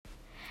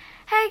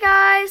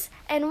guys,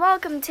 and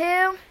welcome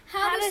to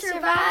How to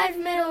Survive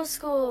Middle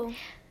School.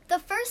 The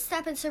first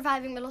step in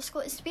surviving middle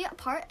school is to be a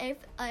part of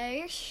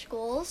a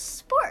school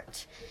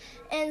sport.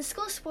 And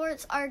school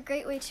sports are a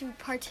great way to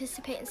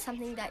participate in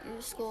something that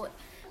your school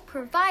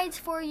provides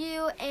for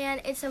you,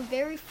 and it's a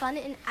very fun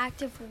and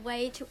active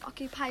way to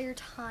occupy your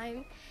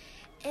time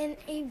in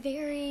a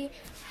very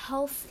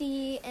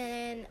healthy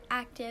and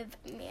active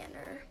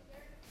manner.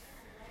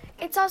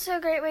 It's also a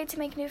great way to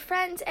make new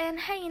friends, and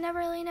hey, you never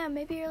really know,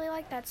 maybe you really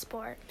like that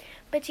sport.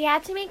 But you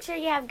have to make sure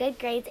you have good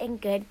grades and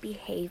good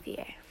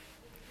behavior.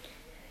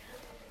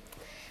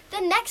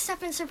 The next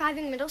step in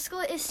surviving middle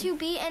school is to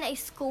be in a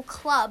school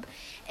club.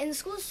 And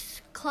school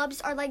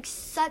clubs are like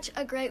such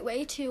a great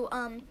way to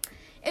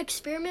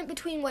experiment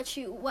between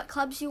what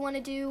clubs you want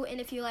to do and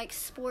if you like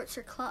sports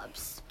or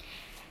clubs.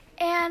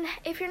 And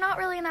if you're not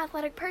really an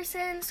athletic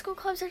person, school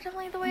clubs are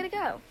definitely the way to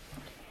go.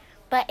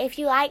 But if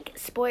you like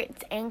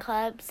sports and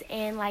clubs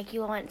and like you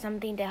want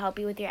something to help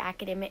you with your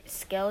academic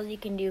skills, you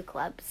can do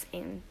clubs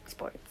and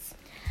sports.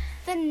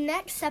 The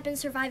next step in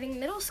surviving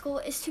middle school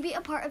is to be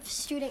a part of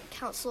student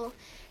council.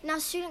 Now,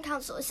 student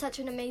council is such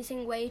an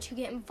amazing way to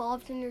get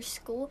involved in your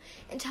school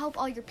and to help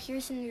all your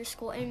peers in your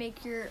school and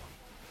make your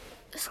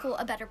school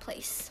a better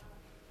place.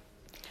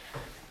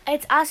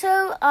 It's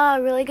also a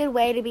really good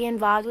way to be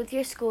involved with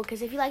your school,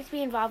 because if you like to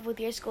be involved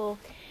with your school,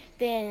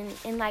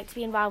 and like to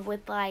be involved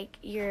with like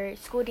your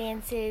school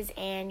dances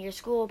and your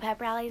school pep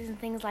rallies and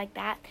things like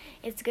that,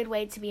 it's a good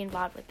way to be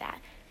involved with that.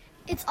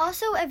 It's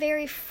also a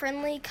very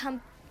friendly,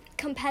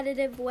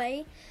 competitive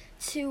way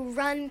to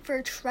run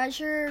for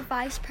treasurer,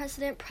 vice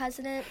president,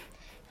 president,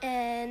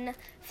 and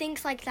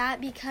things like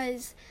that,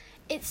 because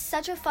it's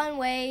such a fun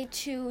way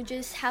to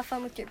just have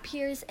fun with your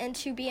peers and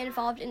to be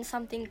involved in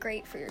something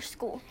great for your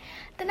school.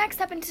 The next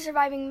step into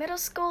surviving middle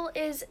school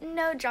is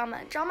no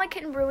drama. Drama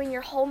can ruin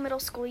your whole middle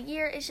school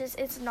year.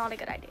 It's not a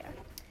good idea.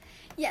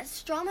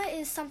 Yes, drama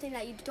is something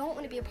that you don't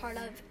want to be a part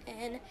of,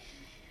 and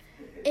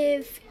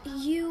if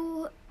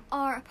you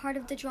are a part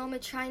of the drama,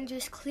 try and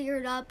just clear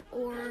it up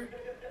or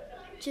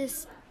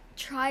just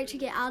try to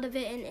get out of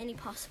it in any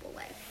possible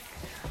way.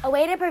 A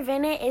way to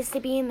prevent it is to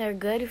be in a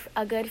good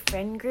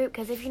friend group,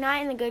 because if you're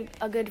not in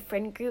a good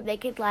friend group, they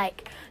could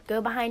like go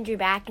behind your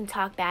back and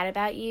talk bad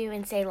about you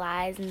and say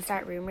lies and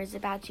start rumors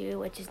about you,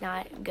 which is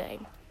not good.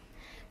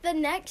 The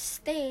next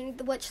thing,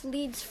 which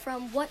leads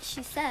from what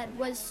she said,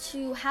 was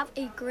to have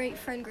a great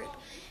friend group.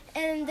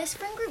 And this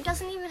friend group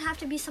doesn't even have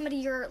to be somebody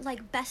you're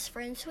like best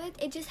friends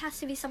with. It just has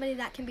to be somebody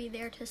that can be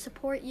there to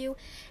support you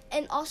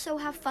and also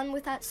have fun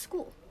with at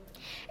school.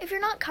 If you're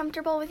not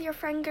comfortable with your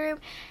friend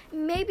group,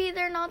 maybe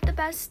they're not the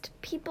best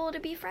people to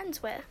be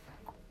friends with.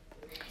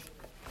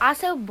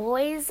 Also,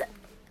 boys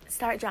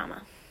start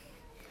drama.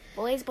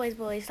 Boys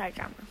start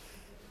drama.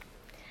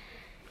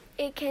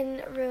 It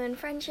can ruin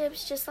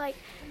friendships. Just like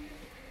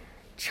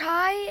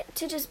try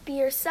to just be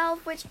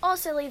yourself, which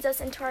also leads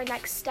us into our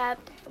next step,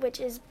 which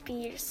is be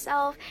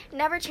yourself.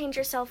 Never change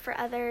yourself for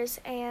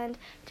others, and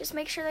just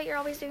make sure that you're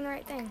always doing the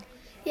right thing.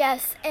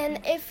 Yes,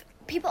 and if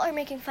people are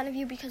making fun of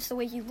you because the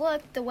way you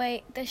look,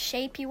 the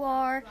shape you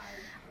are,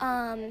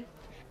 and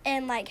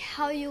like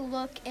how you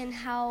look and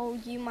how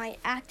you might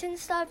act and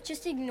stuff,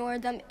 just ignore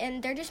them.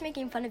 And they're just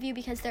making fun of you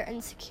because they're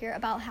insecure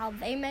about how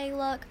they may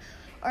look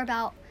or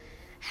about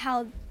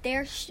how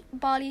their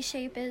body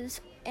shape is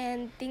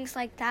and things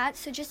like that.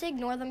 So just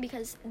ignore them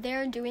because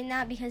they're doing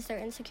that because they're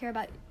insecure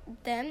about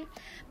them.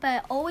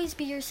 But always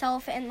be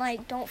yourself and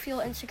like don't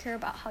feel insecure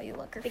about how you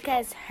look or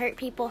because hurt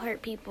people,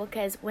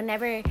 because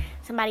whenever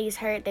somebody's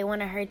hurt, they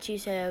want to hurt you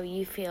so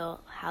you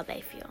feel how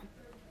they feel.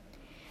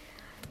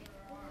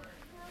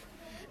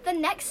 The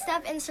next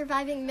step in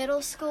surviving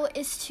middle school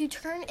is to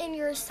turn in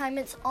your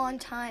assignments on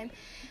time.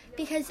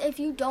 Because if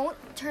you don't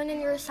turn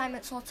in your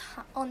assignments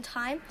on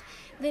time,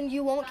 then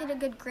you won't get a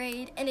good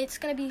grade, and it's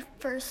going to be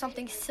for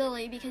something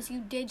silly because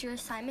you did your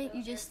assignment.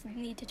 You just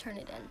need to turn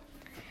it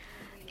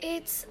in.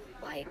 It's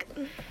like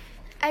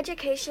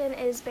education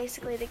is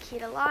basically the key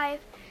to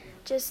life.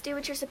 Just do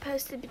what you're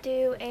supposed to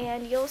do,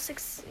 and you'll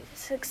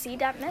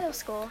succeed at middle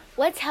school.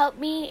 What's helped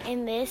me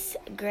in this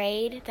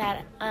grade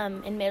that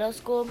in middle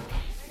school,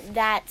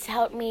 that's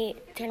helped me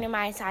turn in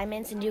my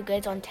assignments and do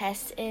good on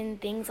tests and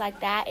things like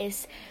that,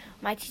 is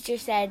my teacher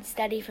said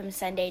study from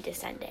Sunday to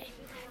Sunday.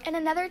 And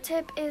another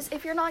tip is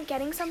if you're not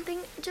getting something,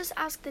 just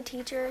ask the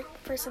teacher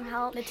for some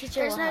help. The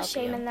teacher There's will no help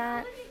shame you. in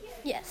that.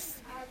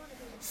 Yes.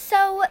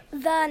 So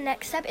the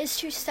next step is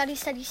to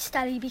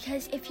study,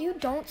 because if you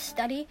don't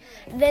study,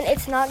 then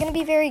it's not going to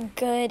be very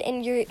good,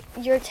 and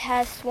your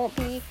test won't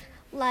be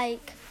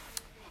like,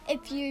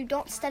 if you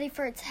don't study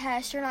for a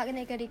test, you're not going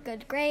to get a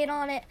good grade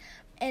on it.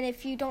 And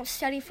if you don't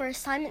study for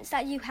assignments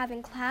that you have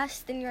in class,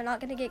 then you're not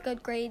going to get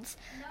good grades.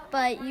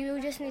 But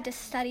you just need to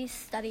study.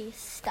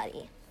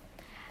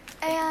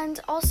 And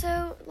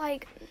also,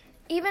 like,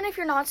 even if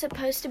you're not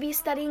supposed to be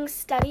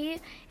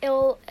study.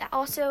 It'll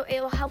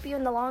help you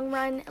in the long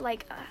run,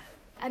 like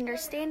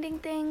understanding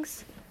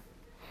things.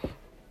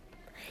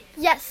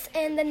 Yes,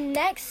 and the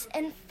next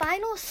and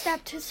final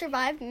step to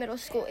survive middle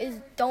school is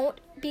don't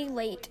be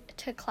late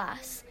to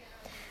class.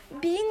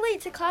 being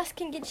late to class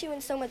can get you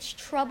in so much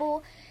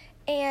trouble,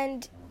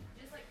 and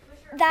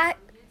that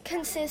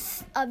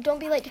consists of don't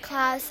be late to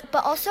class,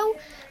 but also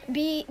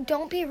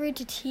don't be rude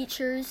to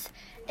teachers,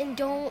 and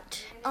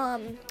don't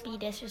Be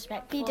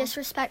disrespectful. be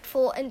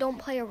disrespectful, and don't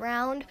play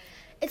around.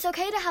 It's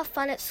okay to have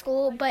fun at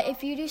school, but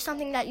if you do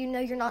something that you know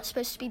you're not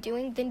supposed to be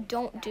doing, then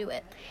don't do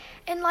it.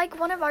 And like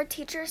one of our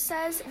teachers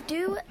says,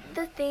 do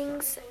the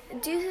things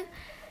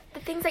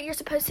that you're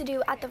supposed to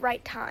do at the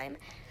right time.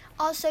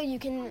 Also,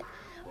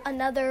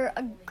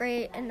 a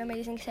great and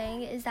amazing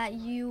saying is that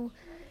you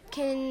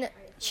can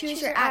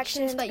choose your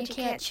actions, but you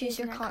can't choose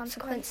your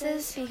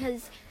consequences,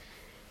 because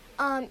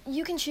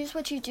you can choose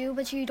what you do,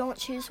 but you don't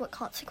choose what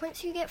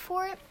consequence you get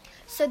for it.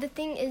 So the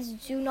thing is,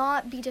 do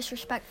not be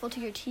disrespectful to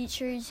your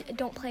teachers,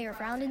 don't play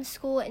around in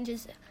school, and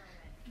just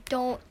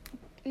don't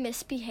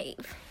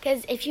misbehave.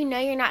 Because if you know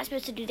you're not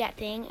supposed to do that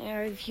thing,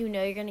 or if you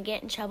know you're going to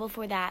get in trouble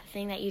for that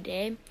thing that you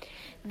did,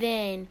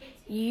 then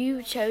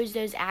you chose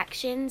those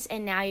actions,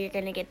 and now you're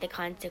going to get the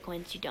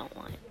consequence you don't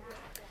want.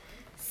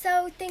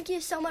 So thank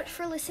you so much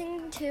for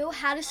listening to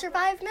How to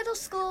Survive Middle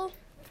School.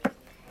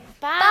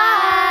 Bye!